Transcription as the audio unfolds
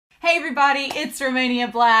Hey everybody, it's Romania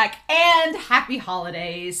Black, and happy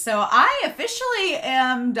holidays. So I officially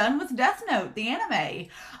am done with Death Note, the anime.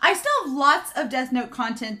 I still have lots of Death Note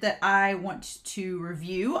content that I want to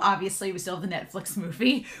review. Obviously, we still have the Netflix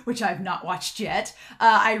movie, which I've not watched yet.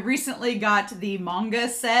 I recently got the manga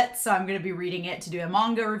set, so I'm going to be reading it to do a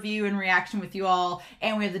manga review and reaction with you all.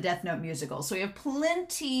 And we have the Death Note musical. So we have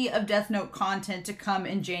plenty of Death Note content to come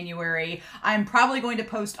in January. I'm probably going to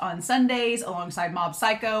post on Sundays alongside Mob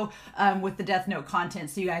Psycho with the Death Note content,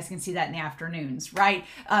 so you guys can see that in the afternoons, right?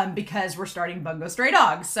 Because we're starting Bungo Stray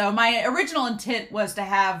Dogs. So my original intent was to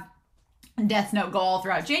have Death Note go all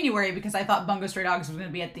throughout January because I thought Bungo Stray Dogs was going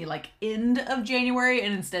to be at the end of January,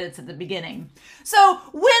 and instead it's at the beginning. So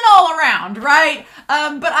win all around, right?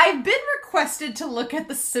 But I've been requested to look at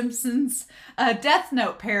the Simpsons Death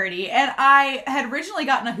Note parody, and I had originally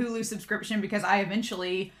gotten a Hulu subscription because I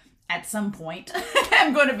eventually, at some point,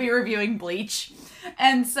 am going to be reviewing Bleach.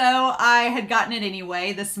 And so I had gotten it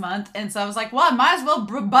anyway this month, and so I was like, well, I might as well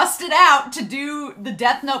bust it out to do the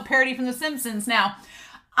Death Note parody from The Simpsons. Now,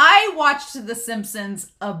 I watched The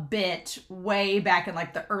Simpsons a bit way back in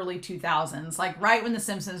the early 2000s, right when The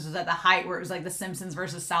Simpsons was at the height where it was The Simpsons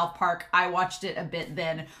versus South Park. I watched it a bit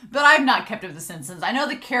then, but I've not kept up with The Simpsons. I know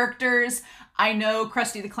the characters, I know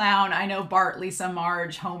Krusty the Clown, I know Bart, Lisa,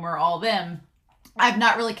 Marge, Homer, all them. I've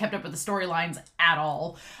not really kept up with the storylines at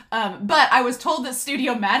all, but I was told that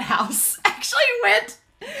Studio Madhouse actually went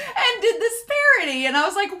and did this parody, and I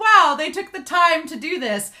was like, wow, they took the time to do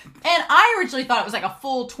this. And I originally thought it was a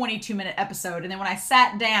full 22-minute episode, and then when I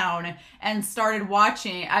sat down and started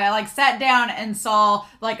watching, I sat down and saw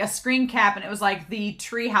a screen cap, and it was the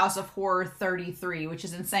Treehouse of Horror 33, which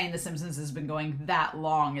is insane. The Simpsons has been going that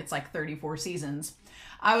long. It's 34 seasons.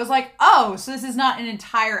 I was like, oh, so this is not an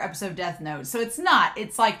entire episode of Death Note. So it's not.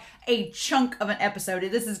 It's a chunk of an episode.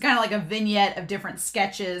 This is kind of a vignette of different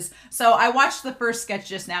sketches. So I watched the first sketch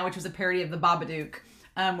just now, which was a parody of The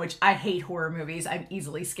Babadook, which I hate horror movies. I'm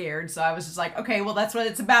easily scared. So I was just like, okay, well, that's what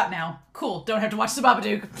it's about now. Cool. Don't have to watch The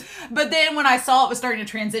Babadook. But then when I saw it was starting to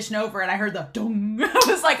transition over and I heard the dong, I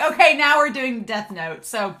was like, okay, now we're doing Death Note.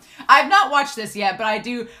 So I've not watched this yet, but I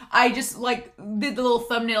just did the little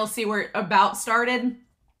thumbnail, see where it about started,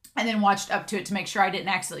 and then watched up to it to make sure I didn't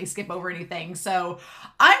accidentally skip over anything. So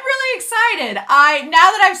I'm really excited. Now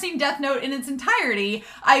that I've seen Death Note in its entirety,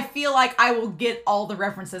 I feel like I will get all the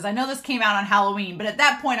references. I know this came out on Halloween, but at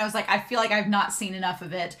that point I was like, I feel like I've not seen enough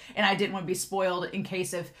of it, and I didn't want to be spoiled in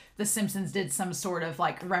case if The Simpsons did some sort of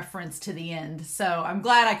reference to the end. So I'm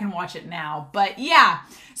glad I can watch it now. But yeah,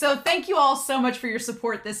 so thank you all so much for your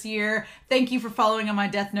support this year. Thank you for following on my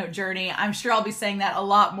Death Note journey. I'm sure I'll be saying that a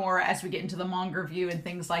lot more as we get into the manga review and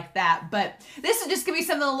things like that. But this is just gonna be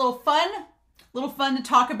something a little fun to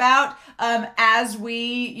talk about as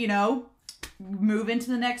we, move into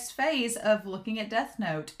the next phase of looking at Death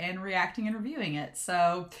Note and reacting and reviewing it.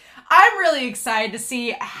 So I'm really excited to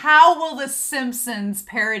see how will The Simpsons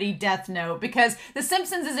parody Death Note, because The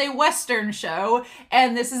Simpsons is a Western show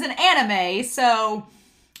and this is an anime. So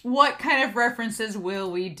what kind of references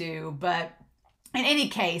will we do? But in any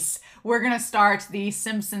case, we're going to start the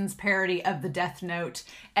Simpsons parody of the Death Note,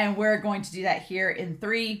 and we're going to do that here in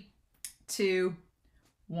 3, 2,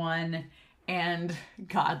 1, and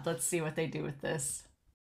God, let's see what they do with this.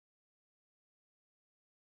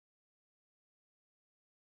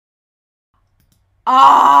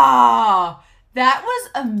 Ah, that was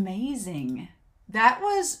amazing. That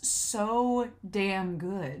was so damn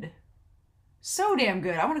good. So damn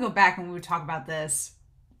good. I want to go back and we would talk about this.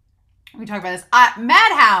 Madhouse.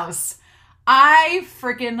 I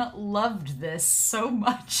freaking loved this so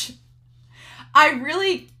much. I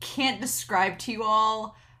really can't describe to you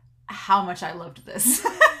all how much I loved this.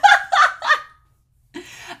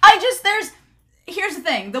 Here's the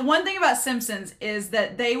thing. The one thing about Simpsons is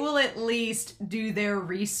that they will at least do their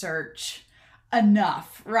research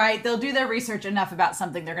enough, right? They'll do their research enough about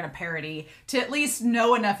something they're going to parody to at least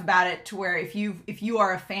know enough about it to where if you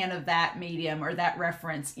are a fan of that medium or that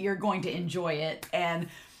reference, you're going to enjoy it. And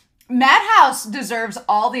Madhouse deserves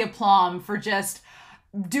all the aplomb for just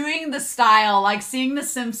doing the style, seeing The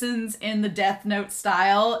Simpsons in the Death Note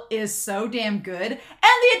style is so damn good. And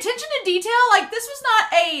the attention to detail, this was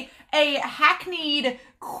not a hackneyed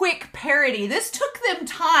quick parody. This took them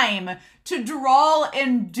time to draw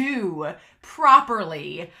and do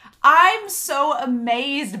properly. I'm so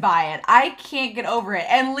amazed by it. I can't get over it.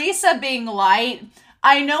 And Lisa being light,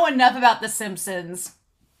 I know enough about The Simpsons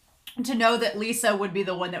to know that Lisa would be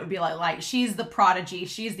the one that would be like, she's the prodigy.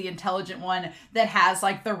 She's the intelligent one that has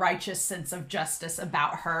like the righteous sense of justice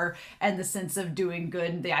about her and the sense of doing good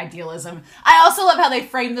and the idealism. I also love how they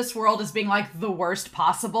frame this world as being like the worst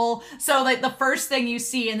possible. So like the first thing you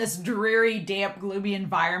see in this dreary, damp, gloomy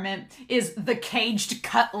environment is the caged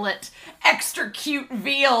cutlet, extra cute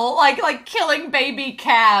veal, like killing baby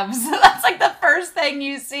calves. That's like the first thing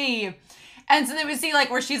you see. And so then we see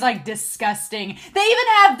like where she's like disgusting. They even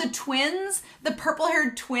have the twins, the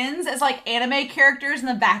purple-haired twins as like anime characters in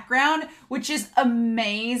the background, which is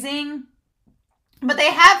amazing. But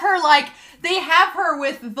they have her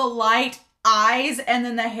with the light eyes and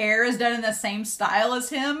then the hair is done in the same style as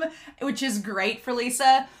him, which is great for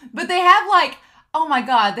Lisa. But they have like, oh my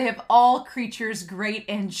God, they have all creatures great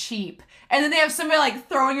and cheap. And then they have somebody like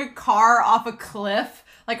throwing a car off a cliff,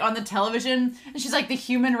 like on the television. And she's like, the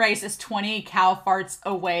human race is 20 cow farts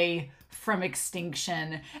away from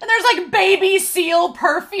extinction. And there's like baby seal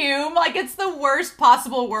perfume. Like it's the worst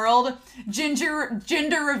possible world. Gender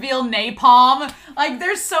reveal napalm. Like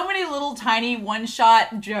there's so many little tiny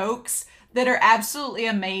one-shot jokes that are absolutely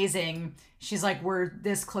amazing. She's like, we're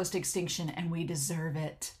this close to extinction and we deserve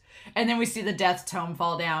it. And then we see the death tome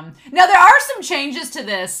fall down. Now there are some changes to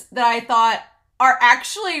this that I thought are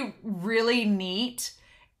actually really neat.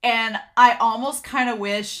 And I almost kind of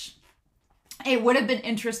wish it would have been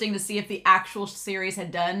interesting to see if the actual series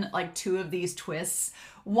had done like 2 of these twists.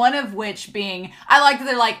 One of which being, I like that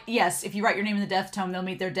they're like, yes, if you write your name in the death tome, they'll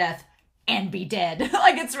meet their death and be dead.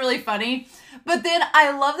 Like it's really funny. But then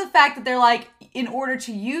I love the fact that they're like, in order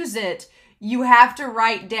to use it, you have to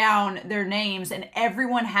write down their names and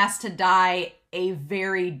everyone has to die a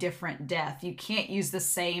very different death. You can't use the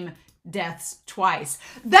same deaths twice.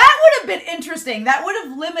 That would have been interesting. That would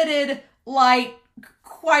have limited like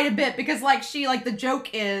quite a bit because like the joke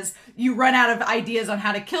is you run out of ideas on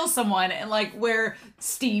how to kill someone and like where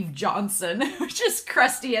Steve Johnson, which is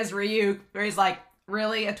crusty as Ryuk, where he's like,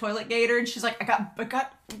 really, a toilet gator? And she's like, I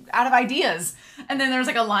got out of ideas. And then there's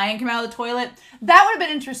like a lion come out of the toilet. That would have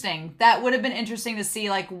been interesting. That would have been interesting to see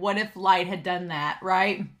like what if Light had done that,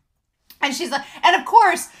 right? And she's like, and of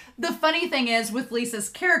course, the funny thing is with Lisa's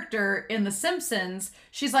character in The Simpsons,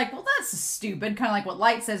 she's like, well, that's stupid, kind of like what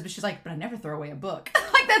Light says, but she's like, but I never throw away a book.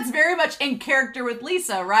 Like that's very much in character with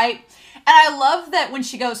Lisa, right? And I love that when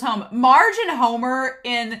she goes home, Marge and Homer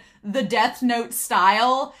in the Death Note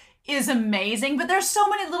style is amazing, but there's so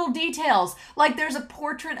many little details. Like there's a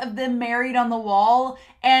portrait of them married on the wall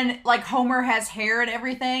and like Homer has hair and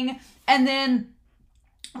everything. And then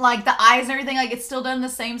like the eyes and everything, like it's still done in the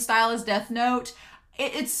same style as Death Note.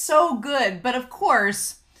 It's so good. But of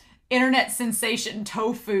course, internet sensation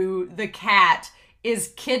Tofu, the cat,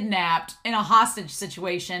 is kidnapped in a hostage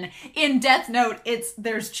situation. In Death Note,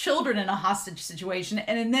 there's children in a hostage situation.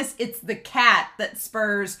 And in this, it's the cat that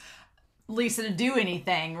spurs Lisa to do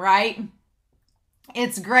anything, right?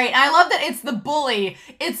 It's great. And I love that it's the bully.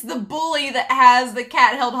 It's the bully that has the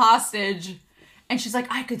cat held hostage. And she's like,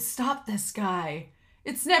 I could stop this guy.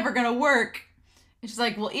 It's never gonna work. And she's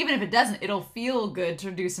like, well, even if it doesn't, it'll feel good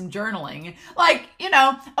to do some journaling. Like, you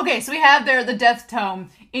know, okay, so we have there the death tome.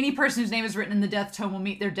 Any person whose name is written in the death tome will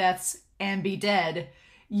meet their deaths and be dead.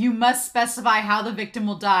 You must specify how the victim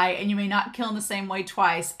will die, and you may not kill in the same way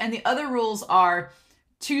twice. And the other rules are,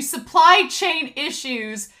 to supply chain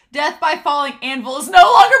issues, death by falling anvil is no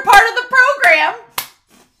longer part of the program.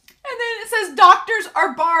 And then it says doctors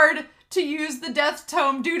are barred to use the death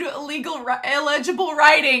tome due to illegible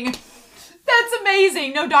writing. That's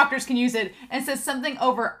amazing. No doctors can use it. And it says something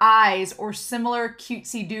over eyes or similar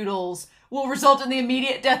cutesy doodles will result in the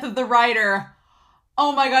immediate death of the writer.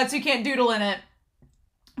 Oh my God, so you can't doodle in it.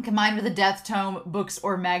 Combined with the death tome, books,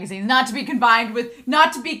 or magazines. Not to be combined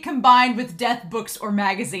with death books or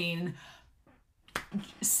magazine.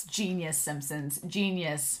 Genius, Simpsons.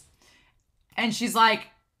 Genius. And she's like,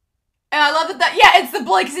 and I love that, yeah, it's the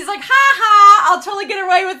bully, because he's like, ha ha, I'll totally get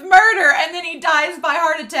away with murder. And then he dies by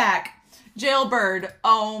heart attack. Jailbird.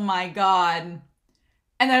 Oh my God.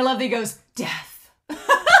 And then I love that he goes, death.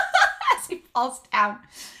 As he falls down.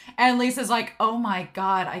 And Lisa's like, oh my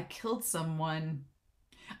God, I killed someone.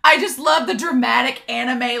 I just love the dramatic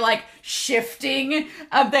anime, like, shifting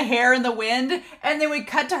of the hair in the wind. And then we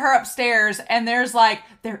cut to her upstairs, and there's, like,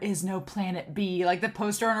 there is no planet B. Like, the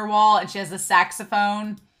poster on her wall, and she has the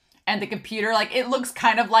saxophone and the computer. Like, it looks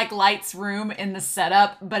kind of like Light's room in the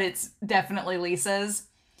setup, but it's definitely Lisa's.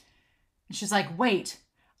 And she's like, wait,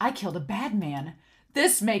 I killed a bad man.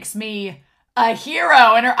 This makes me a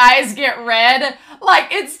hero. And her eyes get red. Like,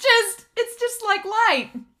 it's just like Light.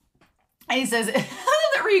 And he says,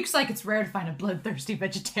 that Ryuk's like, it's rare to find a bloodthirsty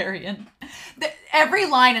vegetarian. Every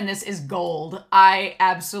line in this is gold. I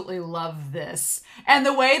absolutely love this. And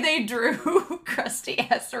the way they drew crusty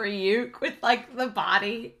ass Ryuk with like the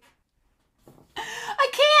body. I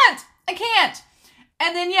can't.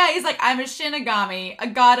 And then, yeah, he's like, I'm a Shinigami, a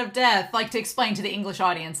god of death, like to explain to the English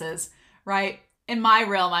audiences, right? In my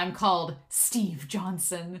realm, I'm called Steve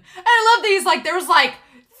Johnson. And I love these, like, there was like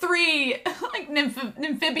 3 like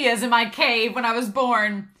nymphibias in my cave when I was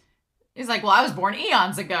born. He's like, well, I was born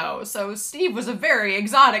eons ago, so Steve was a very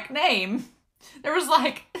exotic name. There was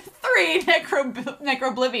like 3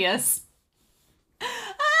 necroblivious.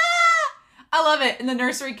 I love it. In the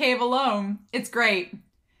nursery cave alone. It's great.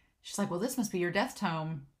 She's like, well, this must be your death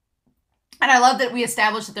tome. And I love that we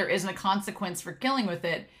established that there isn't a consequence for killing with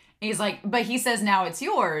it. And he's like, but he says now it's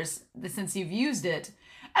yours since you've used it.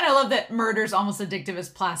 And I love that murder's almost addictive as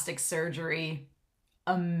plastic surgery.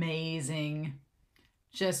 Amazing.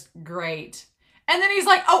 Just great. And then he's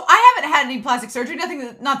like, oh, I haven't had any plastic surgery.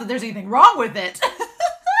 Not that there's anything wrong with it.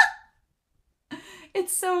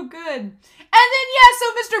 It's so good. And then, yeah,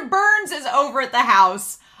 so Mr. Burns is over at the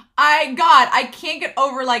house. I can't get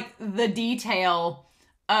over, like, the detail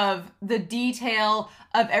of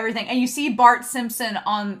everything. And you see Bart Simpson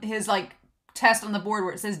on his, like, test on the board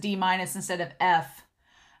where it says D- instead of F.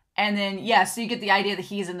 And then, yeah, so you get the idea that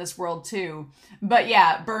he's in this world, too. But,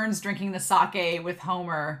 yeah, Burns drinking the sake with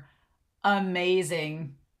Homer.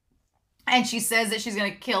 Amazing. And she says that she's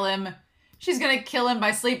going to kill him. She's going to kill him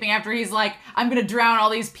by sleeping after he's like, I'm going to drown all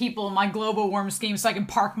these people in my global warm scheme so I can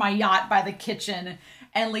park my yacht by the kitchen.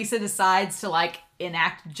 And Lisa decides to, like,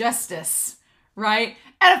 enact justice, right?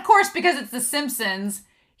 And, of course, because it's The Simpsons,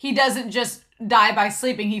 he doesn't just die by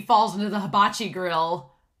sleeping. He falls into the hibachi grill.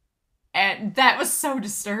 And that was so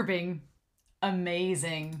disturbing.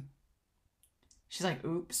 Amazing. She's like,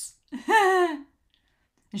 oops. And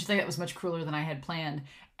she's like, that was much crueler than I had planned.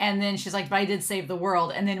 And then she's like, but I did save the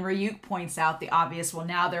world. And then Ryuk points out the obvious, well,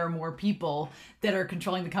 now there are more people that are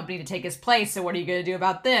controlling the company to take his place. So what are you going to do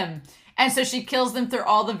about them? And so she kills them through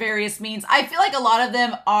all the various means. I feel like a lot of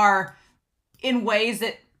them are in ways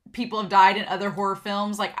that people have died in other horror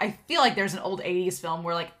films. Like, I feel like there's an old 80s film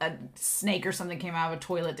where, like, a snake or something came out of a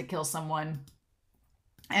toilet to kill someone.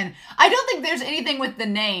 And I don't think there's anything with the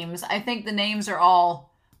names. I think the names are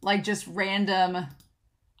all, like, just random.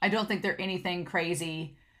 I don't think they're anything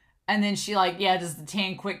crazy. And then she, like, yeah, does the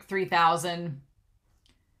Tan Quick 3000.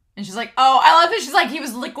 And she's like, oh, I love it. She's like, he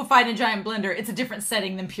was liquefied in a giant blender. It's a different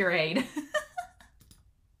setting than pureed.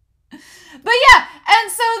 But yeah,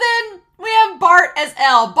 and so then we have Bart as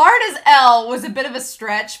L. Bart as L was a bit of a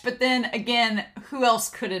stretch, but then again, who else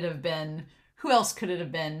could it have been? Who else could it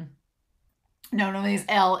have been? No, he's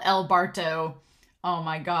L Barto. Oh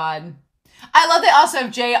my God. I love they also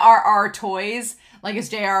have JRR Toys. Like it's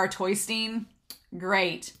JRR Toystein.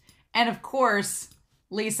 Great. And of course,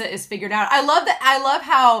 Lisa is figured out. I love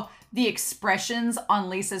how the expressions on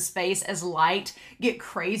Lisa's face as light get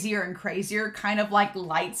crazier and crazier, kind of like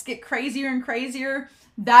lights get crazier and crazier.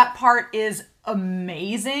 That part is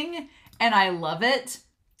amazing, and I love it.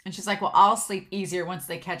 And she's like, well, I'll sleep easier once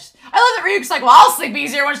they catch... I love that Ryuk's like, well, I'll sleep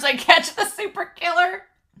easier once they catch the super killer.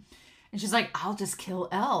 And she's like, I'll just kill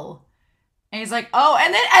L. And he's like, oh,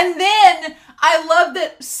 and then I love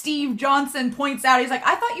that Steve Johnson points out, he's like,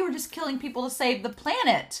 I thought you were just killing people to save the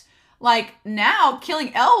planet. Like, now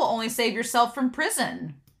killing L will only save yourself from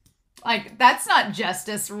prison. Like, that's not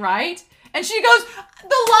justice, right? And she goes,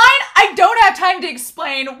 the line, I don't have time to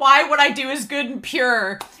explain why what I do is good and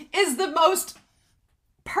pure, is the most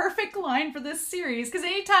perfect line for this series. Because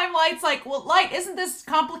anytime Light's like, well, Light, isn't this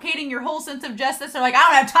complicating your whole sense of justice? They're like, I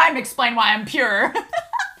don't have time to explain why I'm pure.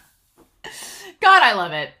 God, I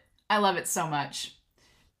love it. I love it so much.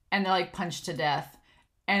 And they're like punched to death.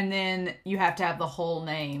 And then you have to have the whole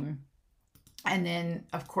name. And then,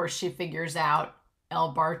 of course, she figures out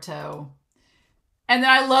El Barto. And then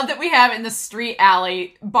I love that we have in the street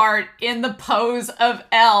alley, Bart in the pose of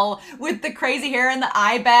L with the crazy hair and the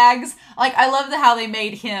eye bags. Like, I love how they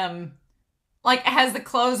made him, like, has the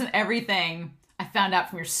clothes and everything. I found out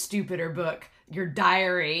from your stupider book, your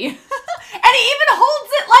diary. And he even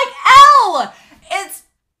holds it like L.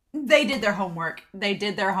 They did their homework. They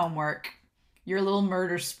did their homework. Your little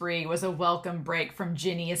murder spree was a welcome break from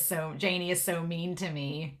Janie is so mean to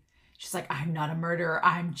me. She's like, I'm not a murderer.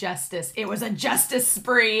 I'm justice. It was a justice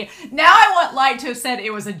spree. Now I want Light to have said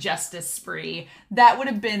it was a justice spree. That would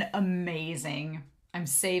have been amazing. I'm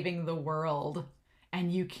saving the world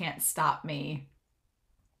and you can't stop me.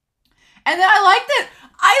 And then I like that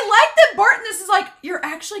Barton, this is like, you're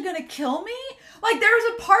actually going to kill me? Like, there's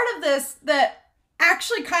a part of this that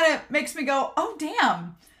actually kind of makes me go, oh,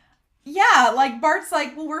 damn. yeah, like Bart's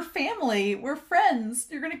like, well, we're family, we're friends.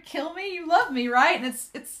 You're gonna kill me? You love me, right? And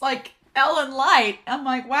it's like Ellen Light. I'm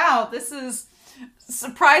like, wow, this is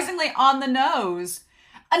surprisingly on the nose.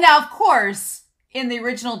 And now, of course, in the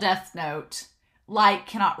original Death Note, Light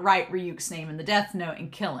cannot write Ryuk's name in the Death Note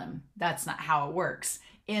and kill him. That's not how it works.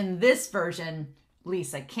 In this version,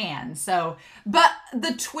 Lisa can. So, but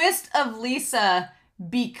the twist of Lisa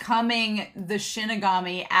becoming the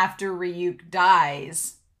Shinigami after Ryuk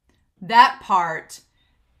dies, that part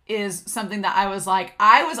is something that I was like,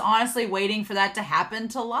 I was honestly waiting for that to happen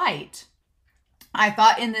to Light. I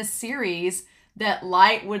thought in this series that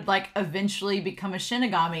Light would like eventually become a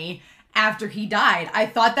Shinigami after he died. I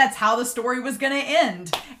thought that's how the story was going to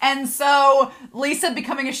end. And so Lisa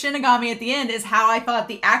becoming a Shinigami at the end is how I thought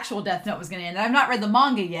the actual Death Note was going to end. And I've not read the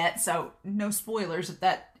manga yet, so no spoilers if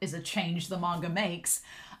that is a change the manga makes.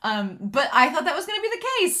 But I thought that was going to be the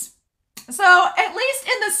case. So at least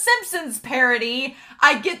in the Simpsons parody,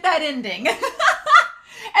 I get that ending. And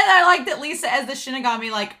I like that Lisa as the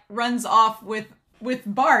Shinigami like runs off with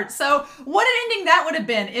Bart. So what an ending that would have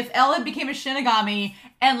been if Elle had became a Shinigami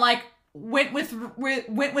and like went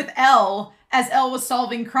with Elle as Elle was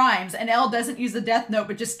solving crimes, and Elle doesn't use the Death Note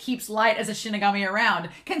but just keeps Light as a Shinigami around.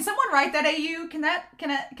 Can someone write that AU? Can that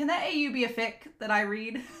AU be a fic that I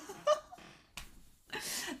read?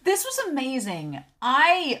 This was amazing.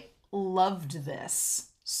 I loved this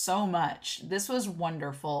so much. This was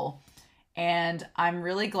wonderful. And I'm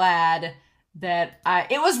really glad that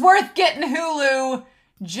it was worth getting Hulu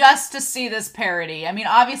just to see this parody. I mean,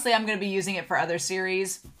 obviously I'm going to be using it for other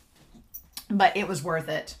series, but it was worth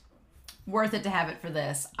it. Worth it to have it for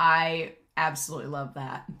this. I absolutely love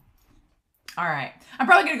that. All right. I'm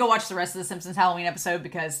probably going to go watch the rest of the Simpsons Halloween episode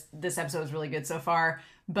because this episode is really good so far,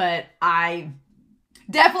 but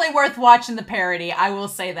definitely worth watching the parody. I will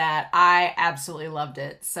say that. I absolutely loved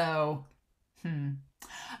it. So,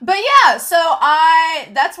 But yeah, so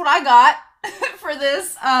that's what I got for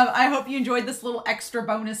this. I hope you enjoyed this little extra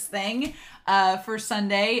bonus thing for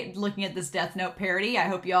Sunday, looking at this Death Note parody. I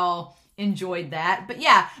hope y'all enjoyed that. But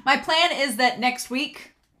yeah, my plan is that next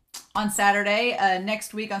week on Saturday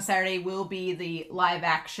will be the live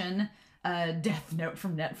action Death Note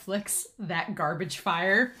from Netflix, that garbage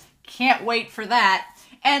fire. Can't wait for that.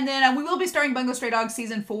 And then we will be starting Bungo Stray Dogs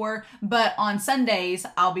Season 4, but on Sundays,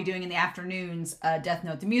 I'll be doing in the afternoons Death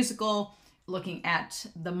Note the Musical, looking at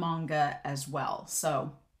the manga as well.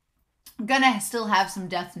 So I'm gonna still have some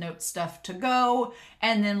Death Note stuff to go,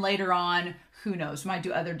 and then later on, who knows, we might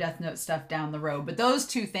do other Death Note stuff down the road. But those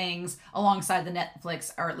two things, alongside the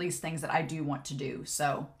Netflix, are at least things that I do want to do.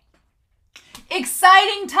 So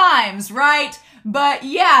exciting times, right? But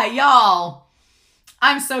yeah, y'all,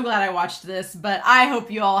 I'm so glad I watched this, but I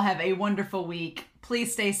hope you all have a wonderful week.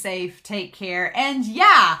 Please stay safe, take care, and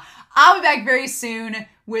yeah, I'll be back very soon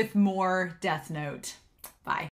with more Death Note.